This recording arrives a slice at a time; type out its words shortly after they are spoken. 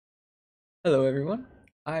Hello everyone.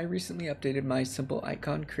 I recently updated my simple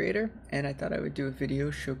icon creator and I thought I would do a video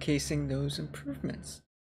showcasing those improvements.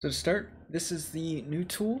 So to start, this is the new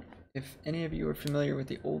tool. If any of you are familiar with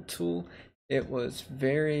the old tool, it was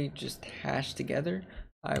very just hashed together.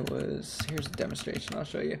 Here's a demonstration, I'll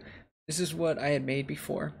show you. This is what I had made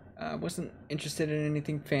before. I wasn't interested in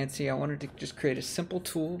anything fancy. I wanted to just create a simple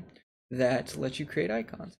tool that lets you create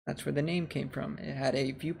icons. That's where the name came from. It had a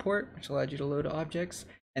viewport, which allowed you to load objects,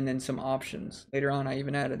 and then some options. Later on, I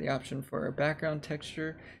even added the option for a background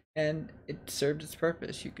texture, and it served its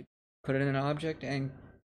purpose. You could put it in an object and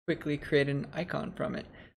quickly create an icon from it,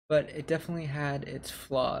 but it definitely had its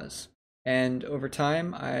flaws. And over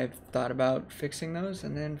time, I've thought about fixing those,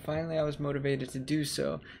 and then finally I was motivated to do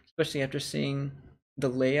so, especially after seeing the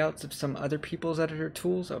layouts of some other people's editor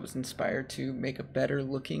tools. I was inspired to make a better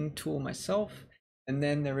looking tool myself. And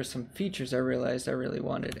then there were some features I realized I really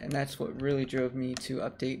wanted, and that's what really drove me to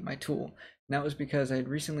update my tool. And that was because I had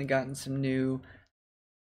recently gotten some new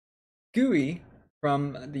GUI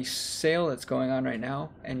from the sale that's going on right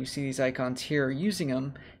now, and you see these icons here using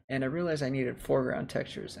them, and I realized I needed foreground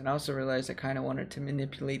textures, and I also realized I kind of wanted to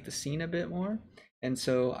manipulate the scene a bit more, and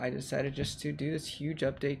so I decided just to do this huge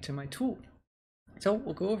update to my tool. So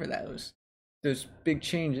we'll go over those big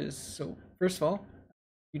changes. So first of all,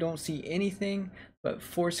 you don't see anything but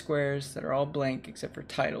 4 squares that are all blank except for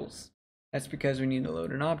titles. That's because we need to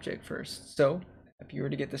load an object first. So if you were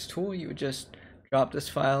to get this tool, you would just drop this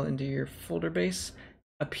file into your folder base.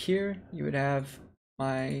 Up here, you would have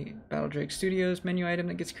my Battledrake Studios menu item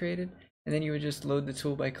that gets created, and then you would just load the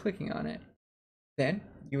tool by clicking on it. Then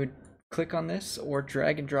you would click on this or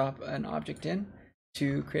drag and drop an object in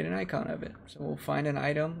to create an icon of it. So we'll find an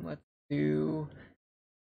item. Let's do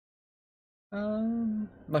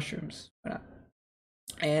mushrooms. Why not?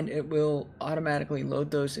 And it will automatically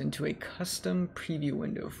load those into a custom preview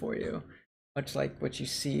window for you, much like what you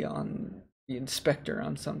see on the inspector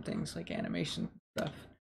on some things like animation stuff.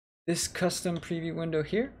 This custom preview window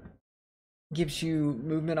here gives you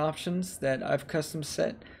movement options that I've custom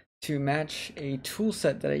set to match a tool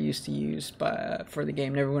set that I used to use for the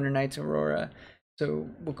game Neverwinter Nights Aurora. So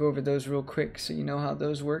we'll go over those real quick so you know how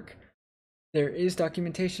those work. There is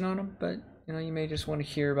documentation on them, but you may just want to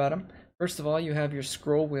hear about them. First of all, you have your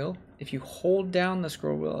scroll wheel. If you hold down the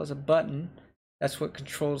scroll wheel as a button, that's what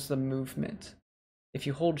controls the movement. If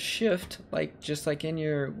you hold shift, just like in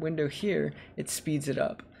your window here, it speeds it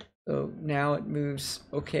up. So now it moves,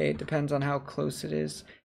 okay, it depends on how close it is.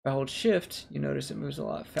 If I hold shift, you notice it moves a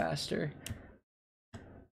lot faster,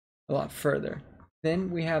 a lot further.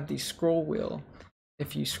 Then we have the scroll wheel.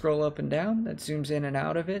 If you scroll up and down, that zooms in and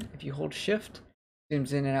out of it. If you hold shift, it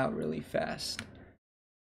zooms in and out really fast.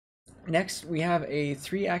 Next, we have a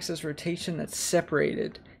 3-axis rotation that's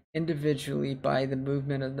separated individually by the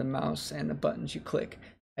movement of the mouse and the buttons you click.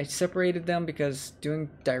 I separated them because doing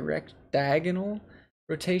direct diagonal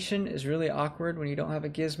rotation is really awkward when you don't have a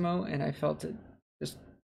gizmo, and I felt it just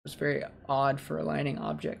was very odd for aligning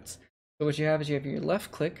objects. So what you have is you have your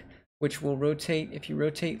left click, which will rotate. If you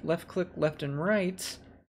rotate left click left and right,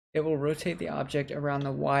 it will rotate the object around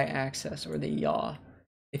the y-axis or the yaw.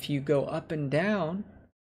 If you go up and down,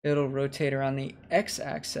 it'll rotate around the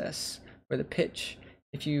x-axis or the pitch.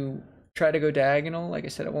 If you try to go diagonal, like I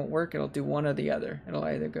said, it won't work. It'll do one or the other. It'll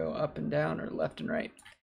either go up and down or left and right.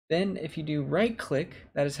 Then if you do right click,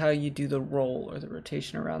 that is how you do the roll or the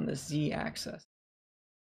rotation around the z-axis.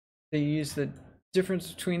 So you use the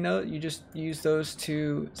difference between those, you just use those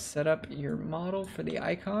to set up your model for the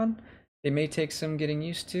icon. They may take some getting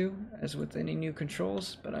used to, as with any new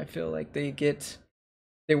controls, but I feel like they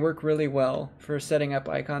work really well for setting up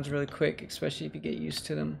icons really quick, especially if you get used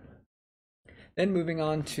to them. Then moving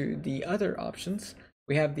on to the other options,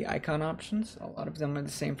 we have the icon options. A lot of them are the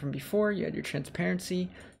same from before. You had your transparency,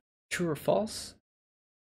 true or false.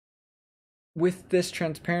 With this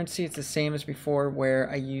transparency, it's the same as before, where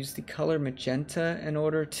I use the color magenta in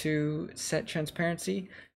order to set transparency.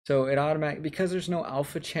 So it automatically, because there's no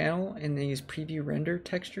alpha channel in these preview render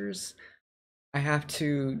textures, I have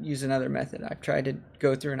to use another method. I've tried to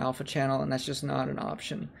go through an alpha channel, and that's just not an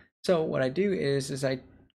option. So what I do is I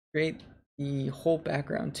create the whole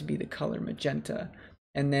background to be the color magenta,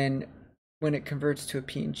 and then when it converts to a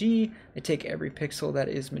PNG, I take every pixel that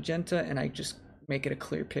is magenta and I just make it a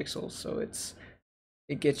clear pixel, so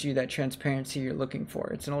it gets you that transparency you're looking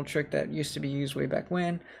for. It's an old trick that used to be used way back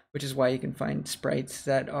when, which is why you can find sprites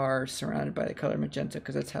that are surrounded by the color magenta,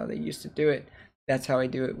 because that's how they used to do it. That's how I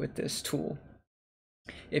do it with this tool.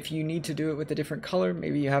 If you need to do it with a different color,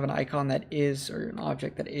 maybe you have an icon that is, or an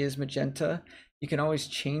object that is magenta, you can always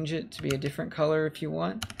change it to be a different color if you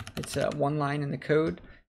want. It's one line in the code.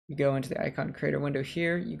 you go into the icon creator window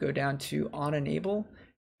here, you go down to on enable.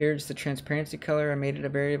 Here's the transparency color. I made it a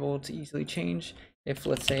variable to easily change. If,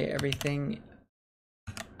 let's say, everything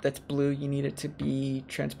that's blue, you need it to be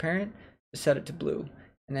transparent, just set it to blue.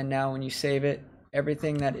 And then now when you save it,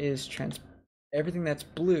 everything that's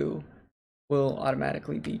blue will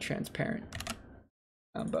automatically be transparent.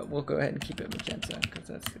 But we'll go ahead and keep it magenta because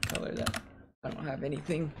that's the color that I don't have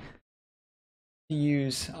anything to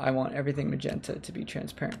use. I want everything magenta to be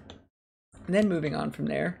transparent. And then moving on from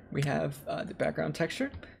there, we have the background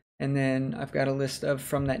texture. And then I've got a list of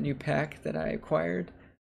from that new pack that I acquired.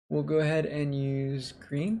 We'll go ahead and use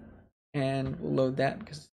green and we'll load that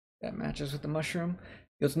because that matches with the mushroom.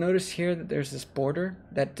 You'll notice here that there's this border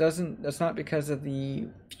that's not because of the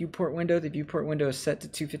viewport window. The viewport window is set to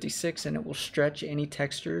 256 and it will stretch any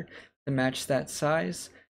texture to match that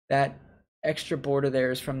size. That extra border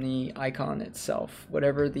there is from the icon itself.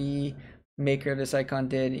 Whatever the maker of this icon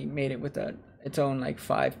did, he made it with its own like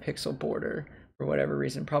 5-pixel border for whatever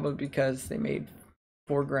reason, probably because they made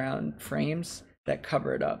foreground frames that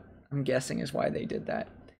cover it up. I'm guessing is why they did that.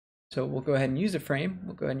 So we'll go ahead and use a frame.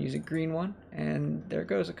 We'll go ahead and use a green one, and there it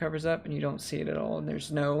goes. It covers up and you don't see it at all, and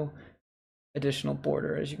there's no additional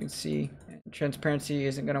border, as you can see. And transparency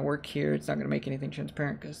isn't going to work here. It's not going to make anything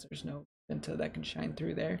transparent because there's no magenta that can shine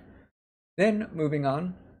through there. Then moving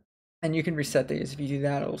on, and you can reset these. If you do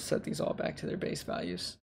that, it'll set these all back to their base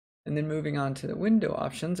values. And then moving on to the window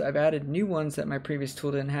options, I've added new ones that my previous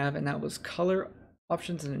tool didn't have, and that was color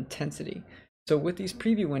options and intensity. So with these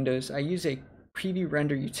preview windows, I use a preview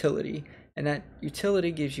render utility, and that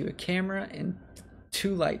utility gives you a camera and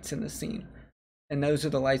 2 lights in the scene. And those are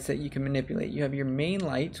the lights that you can manipulate. You have your main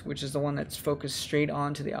light, which is the one that's focused straight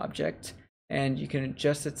onto the object, and you can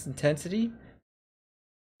adjust its intensity,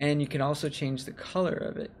 and you can also change the color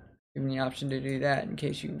of it, giving the option to do that in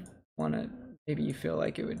case you want to, maybe you feel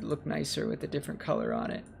like it would look nicer with a different color on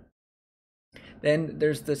it. Then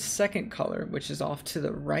there's the second color, which is off to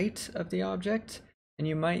the right of the object, and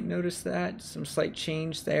you might notice that some slight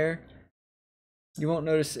change there. You won't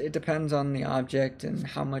notice, it depends on the object and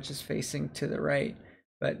how much is facing to the right,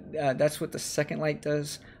 but that's what the second light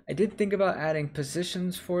does. I did think about adding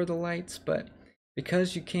positions for the lights, but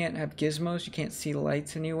because you can't have gizmos, you can't see the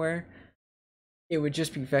lights anywhere, it would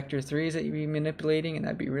just be vector 3s that you'd be manipulating, and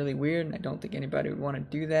that'd be really weird, and I don't think anybody would want to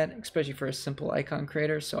do that, especially for a simple icon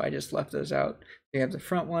creator, so I just left those out. You have the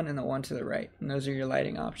front one and the one to the right, and those are your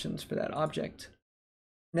lighting options for that object.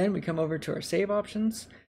 Then we come over to our save options.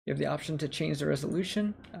 You have the option to change the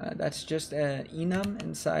resolution. That's just an enum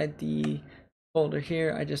inside the folder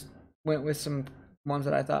here. I just went with some ones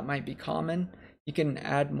that I thought might be common. You can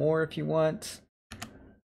add more if you want.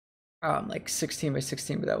 Like 16 by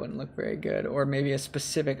 16, but that wouldn't look very good. Or maybe a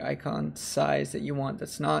specific icon size that you want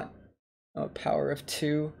that's not a power of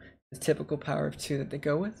 2, the typical power of 2 that they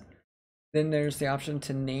go with. Then there's the option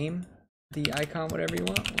to name the icon whatever you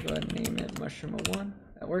want. We'll go ahead and name it Mushroom 01.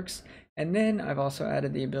 That works. And then I've also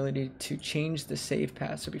added the ability to change the save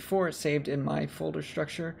path. So before it saved in my folder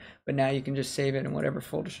structure, but now you can just save it in whatever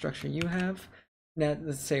folder structure you have. Now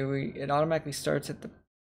let's say it automatically starts at the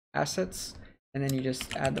assets, and then you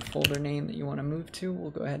just add the folder name that you want to move to.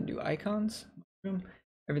 We'll go ahead and do icons.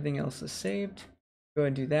 Everything else is saved. Go ahead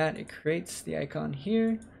and do that. It creates the icon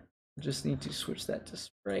here. We just need to switch that to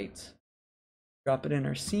sprite. Drop it in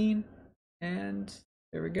our scene, and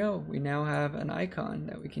there we go. We now have an icon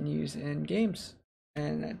that we can use in games,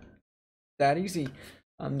 and that easy.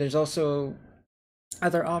 There's also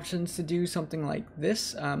other options to do something like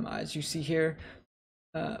this. As you see here,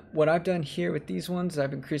 what I've done here with these ones,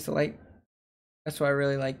 I've increased the light. That's why I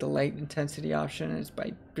really like the light intensity option, is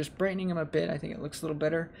by just brightening them a bit. I think it looks a little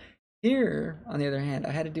better. Here, on the other hand, I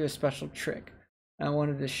had to do a special trick. I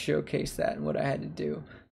wanted to showcase that and what I had to do.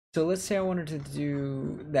 So let's say I wanted to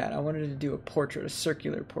do that. I wanted to do a portrait, a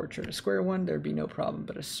circular portrait. A square one, there'd be no problem,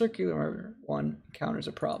 but a circular one encounters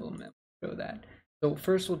a problem, and we'll show that. So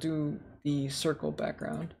first we'll do the circle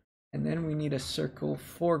background, and then we need a circle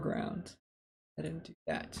foreground. I didn't do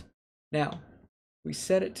that. Now, we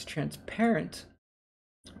set it to transparent.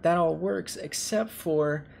 That all works except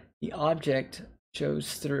for the object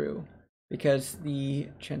shows through, because the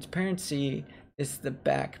transparency is the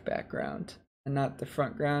background and not the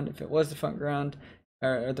front ground. If it was the front ground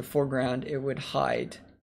or the foreground, it would hide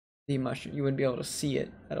the mushroom. You wouldn't be able to see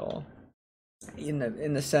it at all in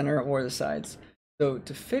the center or the sides. So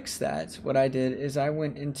to fix that, what I did is I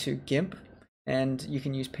went into GIMP, and you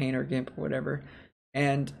can use Paint or GIMP or whatever,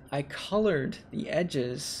 and I colored the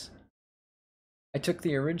edges. I took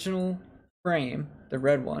the original frame, the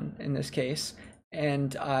red one in this case,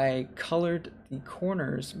 and I colored the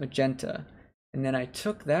corners magenta. And then I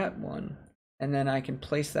took that one and then I can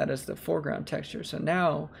place that as the foreground texture. So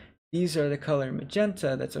now these are the color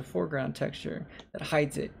magenta. That's a foreground texture that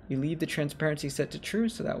hides it. You leave the transparency set to true,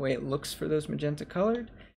 so that way it looks for those magenta colored.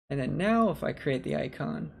 And then now if I create the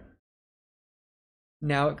icon,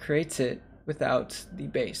 now it creates it without the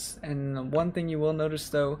base. And the one thing you will notice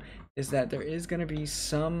though is that there is going to be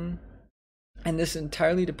some, and this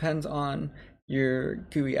entirely depends on your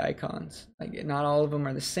GUI icons. Like, not all of them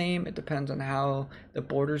are the same. It depends on how the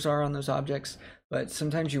borders are on those objects, but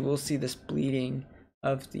sometimes you will see this bleeding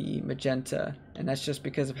of the magenta, and that's just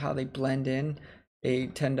because of how they blend in. They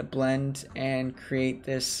tend to blend and create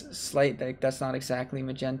this slight, like, that's not exactly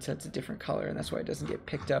magenta, it's a different color, and that's why it doesn't get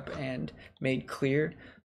picked up and made clear.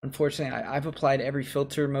 Unfortunately, I've applied every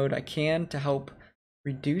filter mode I can to help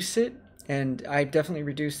reduce it, and I've definitely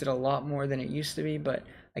reduced it a lot more than it used to be, but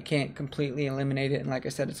I can't completely eliminate it. And like I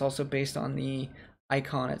said, it's also based on the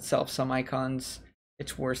icon itself. Some icons,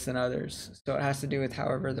 it's worse than others. So it has to do with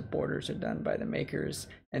however the borders are done by the makers.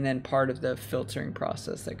 And then part of the filtering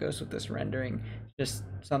process that goes with this rendering, just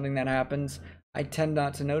something that happens. I tend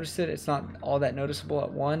not to notice it. It's not all that noticeable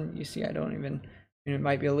at one. You see, I don't even, it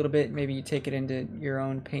might be a little bit, maybe you take it into your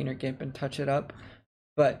own Paint or GIMP and touch it up.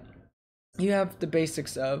 But you have the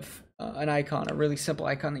basics of an icon, a really simple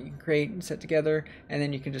icon that you can create and set together, and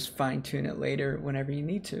then you can just fine tune it later whenever you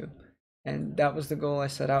need to. And that was the goal I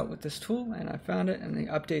set out with this tool, and I found it, and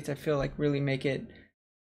the updates I feel like really make it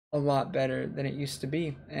a lot better than it used to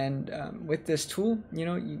be. And with this tool,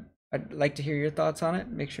 I'd like to hear your thoughts on it.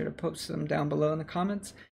 Make sure to post them down below in the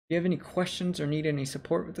comments. If you have any questions or need any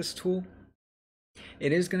support with this tool,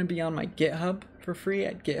 it is going to be on my GitHub for free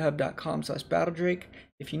at github.com/battledrake.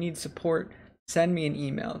 If you need support, send me an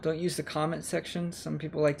email. Don't use the comment section. Some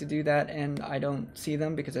people like to do that and I don't see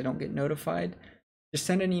them because I don't get notified. Just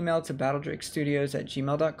send an email to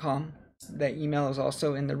battledrakestudios@gmail.com. That email is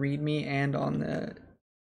also in the README and on the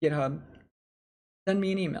GitHub. Send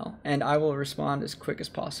me an email and I will respond as quick as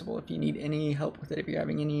possible. If you need any help with it, if you're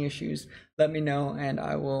having any issues, let me know and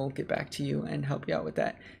I will get back to you and help you out with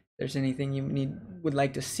that. There's anything you would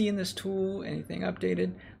like to see in this tool, anything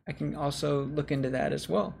updated, I can also look into that as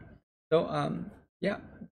well. So yeah,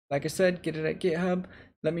 like I said, get it at GitHub.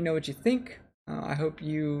 Let me know what you think. I hope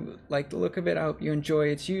you like the look of it. I hope you enjoy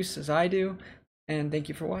its use as I do, and thank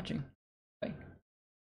you for watching.